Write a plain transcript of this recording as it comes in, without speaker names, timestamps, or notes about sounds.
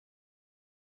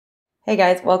Hey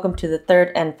guys, welcome to the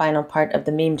third and final part of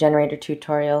the meme generator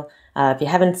tutorial. If you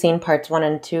haven't seen parts 1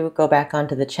 and 2, go back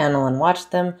onto the channel and watch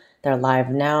them. They're live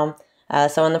now.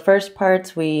 So in the first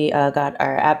parts, we got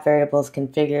our app variables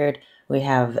configured. We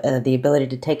have the ability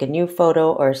to take a new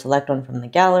photo or select one from the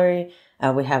gallery.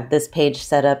 We have this page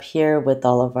set up here with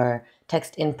all of our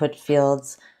text input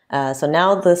fields. So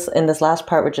now in this last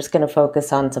part, we're just going to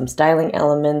focus on some styling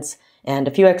elements and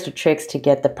a few extra tricks to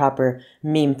get the proper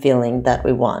meme feeling that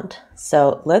we want.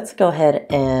 So let's go ahead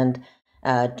and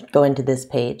go into this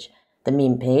page, the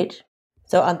meme page.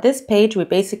 So on this page, we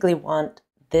basically want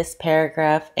this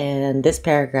paragraph and this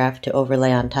paragraph to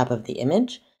overlay on top of the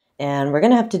image. And we're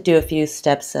going to have to do a few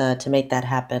steps to make that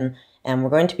happen. And we're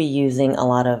going to be using a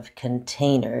lot of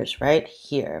containers right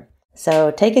here. So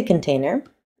take a container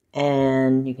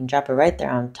and you can drop it right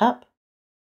there on top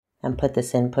and put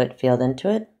this input field into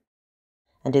it.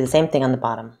 And do the same thing on the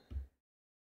bottom.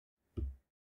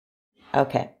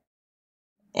 Okay.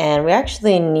 And we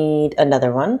actually need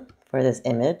another one for this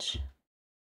image.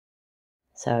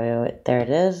 So there it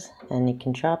is. And you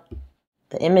can drop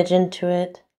the image into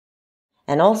it.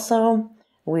 And also,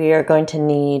 we are going to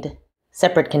need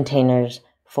separate containers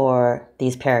for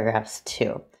these paragraphs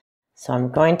too. So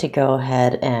I'm going to go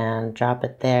ahead and drop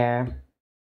it there.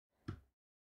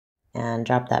 And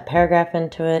drop that paragraph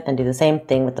into it and do the same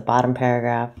thing with the bottom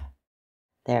paragraph.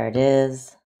 There it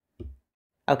is.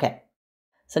 Okay,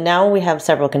 so now we have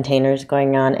several containers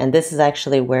going on, and this is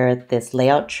actually where this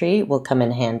layout tree will come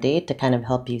in handy to kind of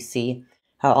help you see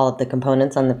how all of the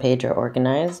components on the page are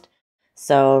organized.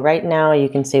 So right now you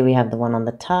can see we have the one on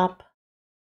the top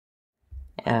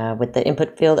with the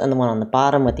input field and the one on the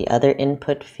bottom with the other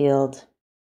input field.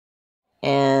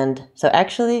 And so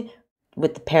actually,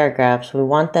 with the paragraphs, we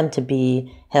want them to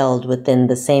be held within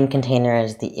the same container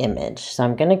as the image. So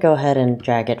I'm going to go ahead and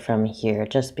drag it from here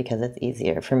just because it's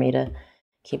easier for me to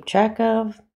keep track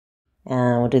of.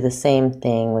 And we'll do the same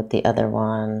thing with the other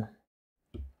one.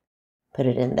 Put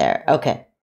it in there. Okay.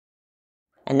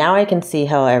 And now I can see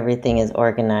how everything is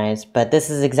organized, but this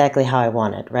is exactly how I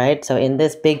want it, right? So in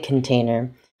this big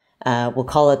container, we'll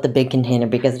call it the big container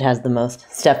because it has the most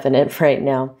stuff in it right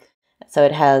now. So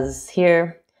it has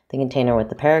here the container with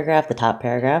the paragraph, the top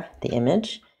paragraph, the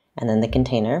image, and then the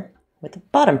container with the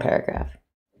bottom paragraph.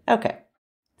 Okay,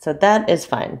 so that is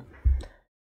fine.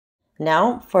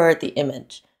 Now for the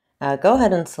image. Go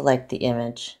ahead and select the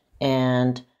image,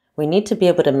 and we need to be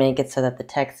able to make it so that the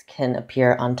text can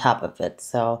appear on top of it.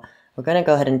 So we're going to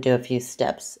go ahead and do a few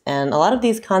steps. And a lot of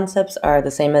these concepts are the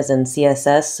same as in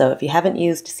CSS. So if you haven't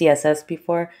used CSS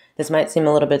before, this might seem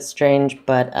a little bit strange,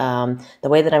 but the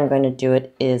way that I'm going to do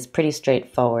it is pretty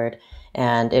straightforward,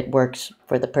 and it works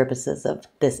for the purposes of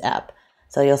this app.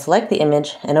 So you'll select the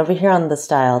image, and over here on the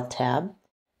Style tab,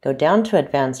 go down to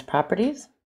Advanced Properties.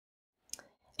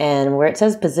 And where it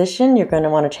says Position, you're going to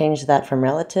want to change that from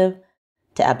Relative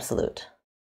to Absolute.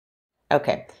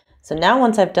 Okay. So now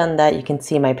once I've done that, you can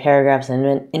see my paragraphs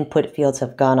and input fields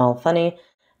have gone all funny.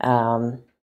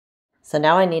 So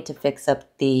now I need to fix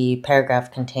up the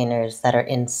paragraph containers that are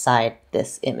inside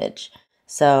this image.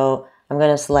 So I'm going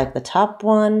to select the top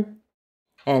one,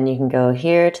 and you can go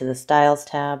here to the Styles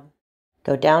tab,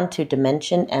 go down to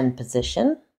Dimension and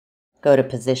Position, go to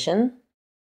Position,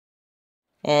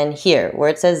 and here where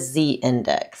it says Z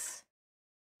index,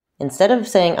 instead of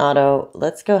saying auto,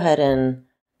 let's go ahead and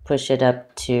push it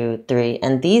up to 3.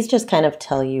 And these just kind of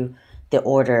tell you the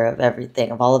order of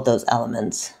everything, of all of those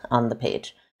elements on the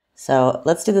page. So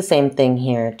let's do the same thing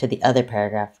here to the other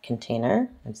paragraph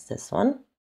container. It's this one.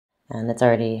 And it's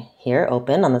already here,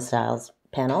 open on the Styles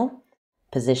panel.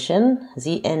 Position,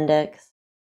 Z index,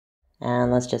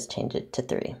 and let's just change it to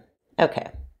 3.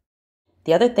 Okay.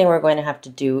 The other thing we're going to have to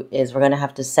do is we're going to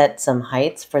have to set some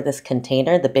heights for this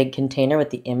container, the big container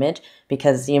with the image,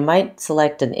 because you might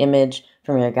select an image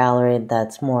from your gallery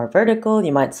that's more vertical,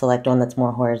 you might select one that's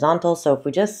more horizontal. So if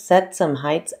we just set some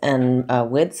heights and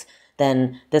widths,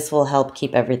 then this will help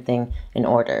keep everything in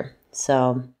order.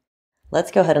 So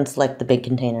let's go ahead and select the big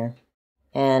container.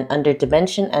 And under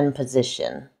Dimension and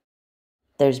Position,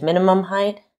 there's minimum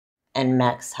height and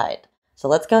max height. So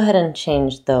let's go ahead and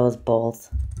change those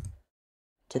both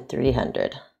to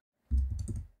 300.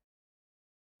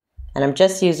 And I'm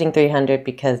just using 300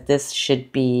 because this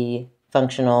should be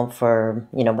functional for,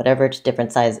 whatever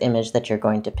different size image that you're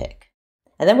going to pick.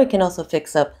 And then we can also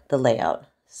fix up the layout.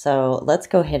 So let's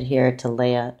go ahead here to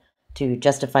Layout to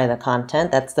justify the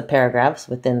content. That's the paragraphs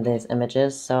within these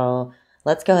images. So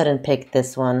let's go ahead and pick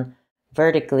this one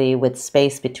vertically with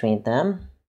space between them.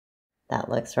 That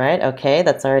looks right. Okay,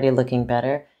 that's already looking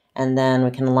better. And then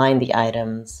we can align the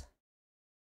items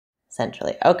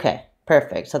centrally. Okay,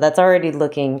 Perfect. So that's already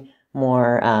looking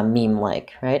more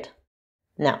meme-like, right?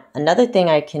 Now, another thing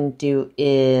I can do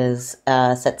is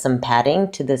set some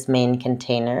padding to this main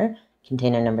container,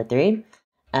 container number 3.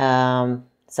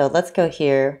 So let's go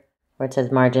here where it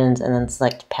says margins and then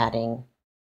select padding.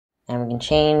 And we can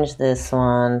change this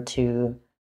one to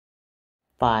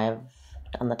 5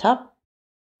 on the top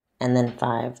and then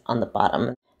 5 on the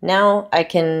bottom. Now I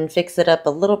can fix it up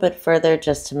a little bit further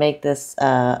just to make this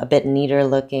a bit neater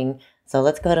looking. So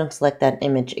let's go ahead and select that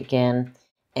image again.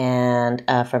 And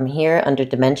from here under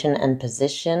dimension and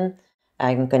position,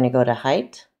 I'm going to go to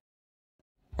height.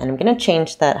 And I'm going to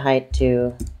change that height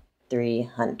to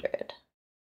 300.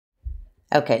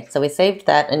 Okay, so we saved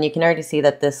that, and you can already see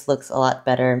that this looks a lot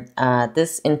better.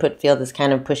 This input field is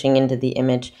kind of pushing into the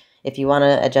image. If you want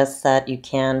to adjust that, you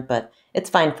can, but it's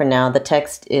fine for now. The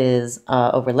text is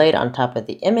overlaid on top of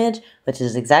the image, which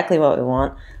is exactly what we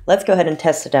want. Let's go ahead and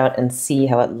test it out and see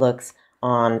how it looks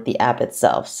on the app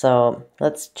itself. So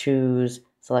let's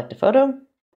select a photo.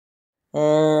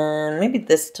 And maybe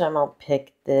this time I'll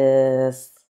pick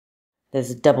this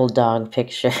double dog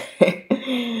picture.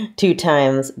 2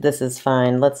 times. This is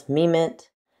fine. Let's meme it.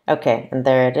 Okay, and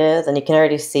there it is. And you can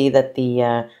already see that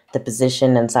the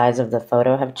position and size of the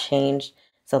photo have changed.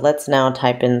 So let's now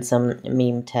type in some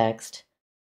meme text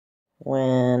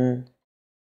when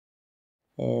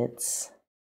it's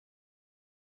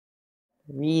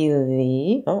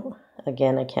really, oh,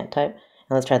 again, I can't type.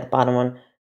 And let's try the bottom one.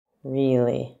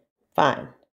 Really fine.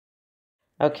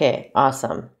 Okay,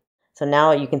 awesome. So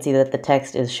now you can see that the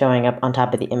text is showing up on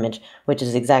top of the image, which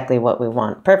is exactly what we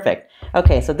want. Perfect.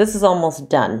 Okay, so this is almost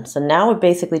done. So now we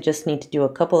basically just need to do a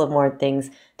couple of more things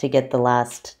to get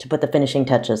to put the finishing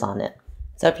touches on it.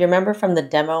 So if you remember from the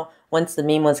demo, once the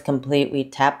meme was complete, we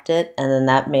tapped it and then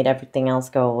that made everything else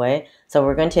go away. So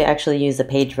we're going to actually use a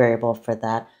page variable for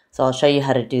that. So I'll show you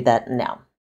how to do that now.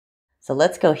 So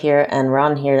let's go here, and we're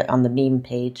on here on the meme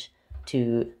page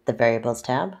to the variables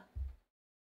tab.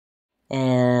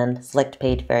 And select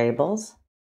page variables.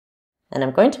 And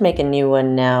I'm going to make a new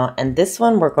one now, and this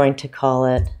one we're going to call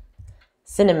it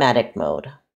cinematic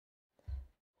mode.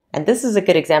 And this is a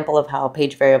good example of how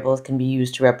page variables can be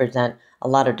used to represent a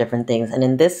lot of different things. And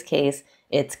in this case,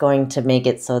 it's going to make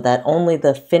it so that only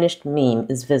the finished meme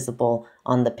is visible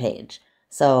on the page.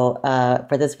 So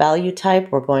for this value type,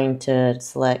 we're going to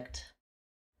select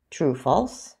true,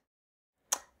 false.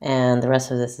 And the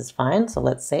rest of this is fine, so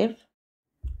let's save.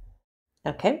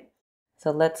 Okay,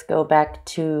 so let's go back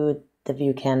to the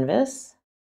view canvas.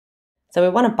 So we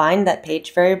want to bind that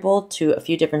page variable to a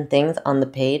few different things on the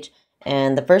page.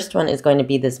 And the first one is going to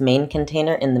be this main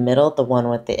container in the middle, the one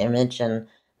with the image and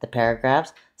the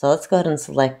paragraphs. So let's go ahead and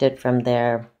select it from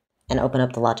there and open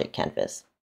up the logic canvas.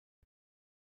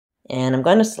 And I'm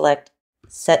going to select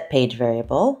set page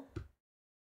variable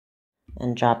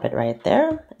and drop it right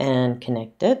there and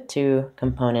connect it to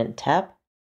component tab.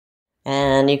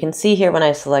 And you can see here when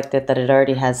I select it that it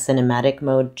already has cinematic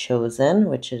mode chosen,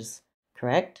 which is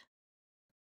correct.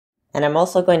 And I'm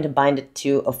also going to bind it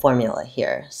to a formula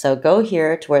here. So go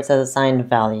here to where it says assigned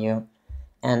value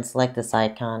and select this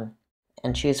icon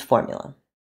and choose formula.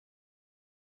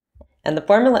 And the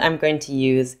formula I'm going to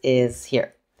use is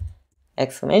here.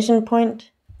 Exclamation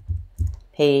point,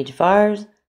 page vars,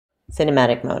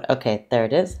 cinematic mode. Okay, there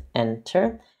it is,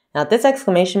 enter. Now this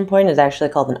exclamation point is actually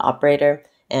called an operator.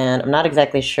 And I'm not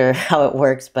exactly sure how it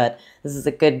works, but this is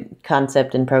a good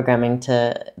concept in programming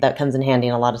that comes in handy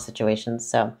in a lot of situations.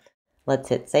 So let's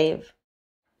hit save.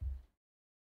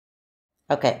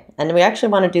 Okay, and we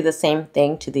actually want to do the same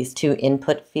thing to these 2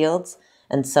 input fields.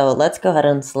 And so let's go ahead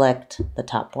and select the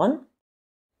top one.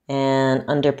 And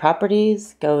under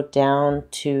properties, go down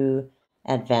to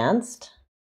advanced.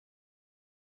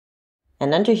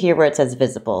 And under here where it says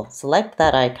visible, select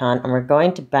that icon and we're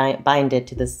going to bind it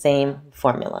to the same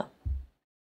formula.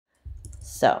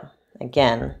 So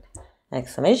again,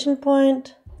 exclamation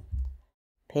point,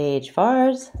 page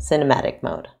vars, cinematic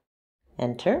mode.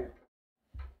 Enter.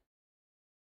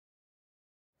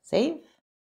 Save.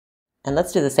 And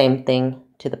let's do the same thing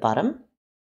to the bottom.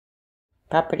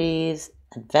 Properties,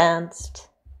 advanced,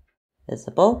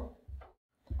 visible,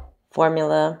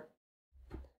 formula,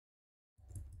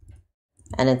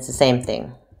 and it's the same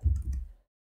thing.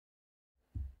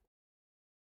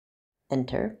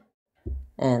 Enter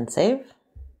and save.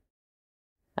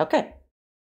 Okay,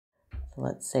 so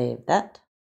let's save that.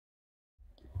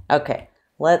 Okay,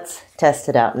 let's test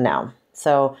it out now.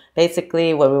 So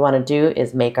basically what we want to do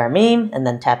is make our meme and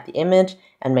then tap the image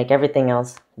and make everything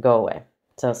else go away.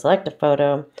 So select a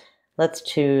photo. Let's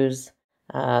choose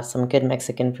some good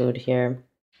Mexican food here.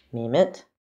 Meme it.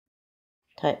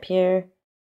 Type here.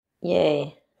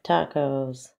 Yay,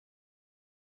 tacos.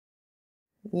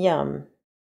 Yum.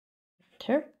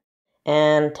 Enter.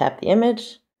 And tap the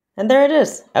image. And there it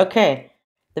is. Okay,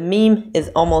 the meme is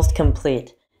almost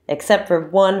complete, except for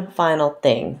one final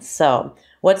thing. So,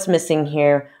 what's missing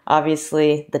here?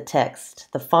 Obviously, the text.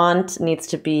 The font needs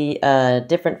to be a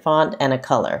different font and a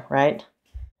color, right?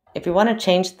 If we want to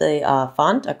change the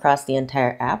font across the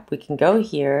entire app, we can go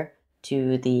here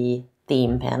to the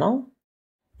theme panel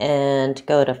and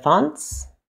go to fonts.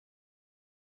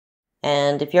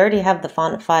 And if you already have the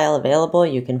font file available,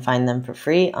 you can find them for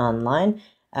free online.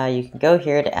 You can go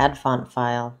here to add font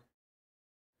file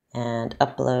and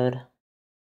upload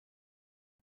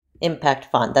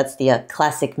impact font. That's the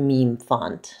classic meme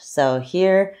font. So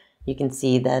here you can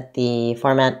see that the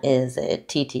format is a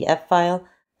TTF file.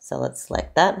 So let's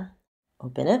select that,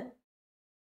 open it,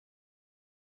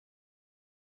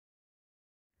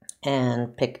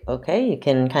 and pick OK. You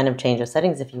can kind of change the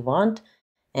settings if you want.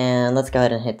 And let's go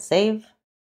ahead and hit save.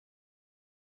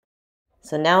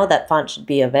 So now that font should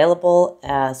be available.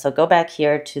 So go back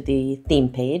here to the theme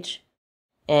page.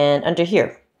 And under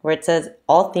here, where it says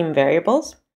all theme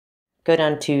variables, go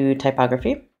down to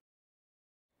typography.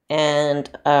 And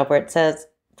where it says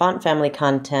font family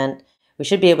content, we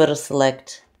should be able to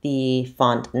select the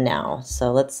font now.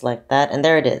 So let's select that. And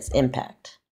there it is,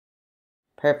 impact.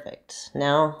 Perfect.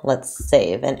 Now let's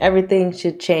save. And everything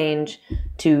should change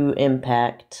to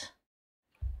impact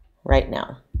right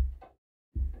now.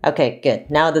 Okay, good.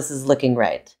 Now this is looking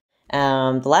right.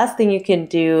 The last thing you can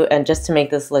do, and just to make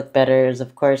this look better, is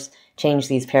of course change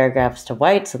these paragraphs to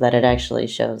white so that it actually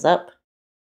shows up.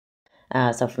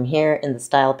 So from here in the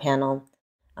style panel,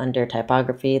 under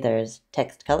typography, there's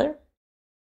text color.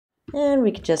 And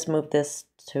we could just move this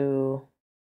to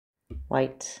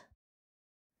white.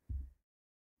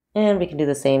 And we can do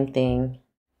the same thing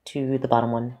to the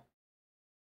bottom one.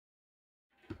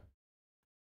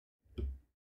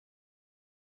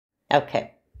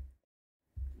 Okay.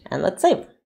 And let's save.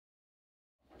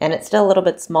 And it's still a little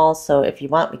bit small, so if you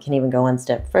want, we can even go one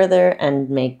step further and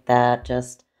make that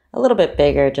just a little bit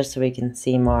bigger just so we can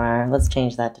see more. Let's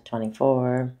change that to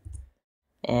 24.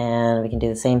 And we can do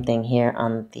the same thing here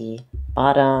on the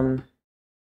bottom.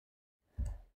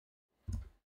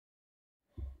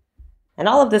 And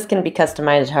all of this can be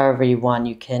customized however you want.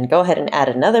 You can go ahead and add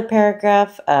another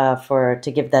paragraph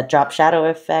to give that drop shadow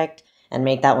effect and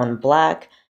make that one black.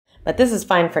 But this is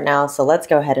fine for now, so let's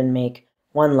go ahead and make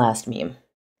one last meme.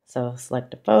 So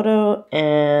select a photo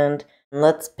and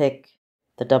let's pick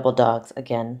the double dogs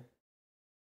again.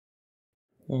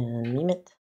 And meme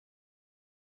it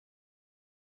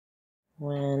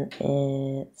when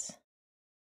it's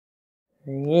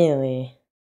really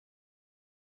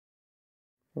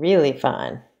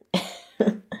fun.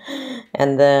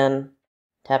 And then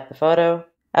tap the photo.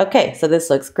 Okay, so this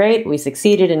looks great. We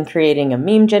succeeded in creating a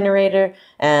meme generator,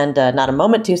 and not a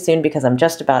moment too soon because I'm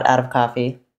just about out of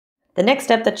coffee. The next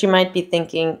step that you might be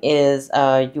thinking is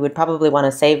you would probably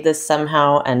want to save this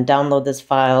somehow and download this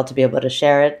file to be able to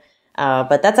share it.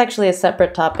 But that's actually a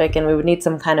separate topic, and we would need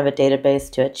some kind of a database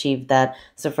to achieve that.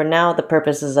 So for now, the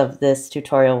purposes of this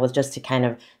tutorial was just to kind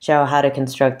of show how to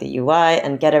construct the UI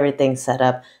and get everything set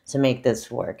up to make this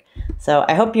work. So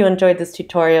I hope you enjoyed this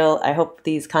tutorial. I hope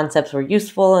these concepts were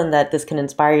useful and that this can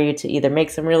inspire you to either make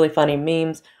some really funny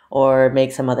memes or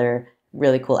make some other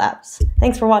really cool apps.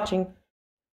 Thanks for watching.